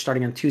on Twitch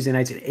starting on Tuesday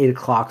nights at 8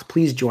 o'clock.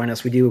 Please join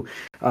us. We do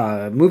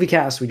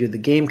MovieCast, we do the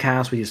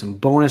Gamecast, we do some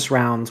bonus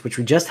rounds, which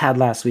we just had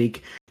last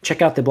week.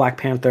 Check out the Black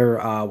Panther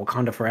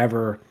Wakanda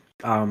Forever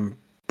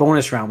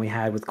bonus round we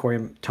had with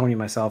Corey, Tony, and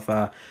myself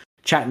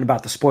chatting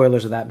about the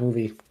spoilers of that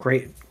movie.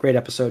 Great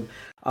episode.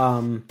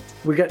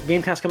 We got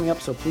Gamecast coming up,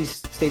 so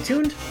please stay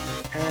tuned.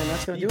 And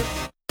that's going to do it.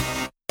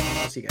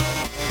 I'll see you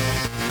guys.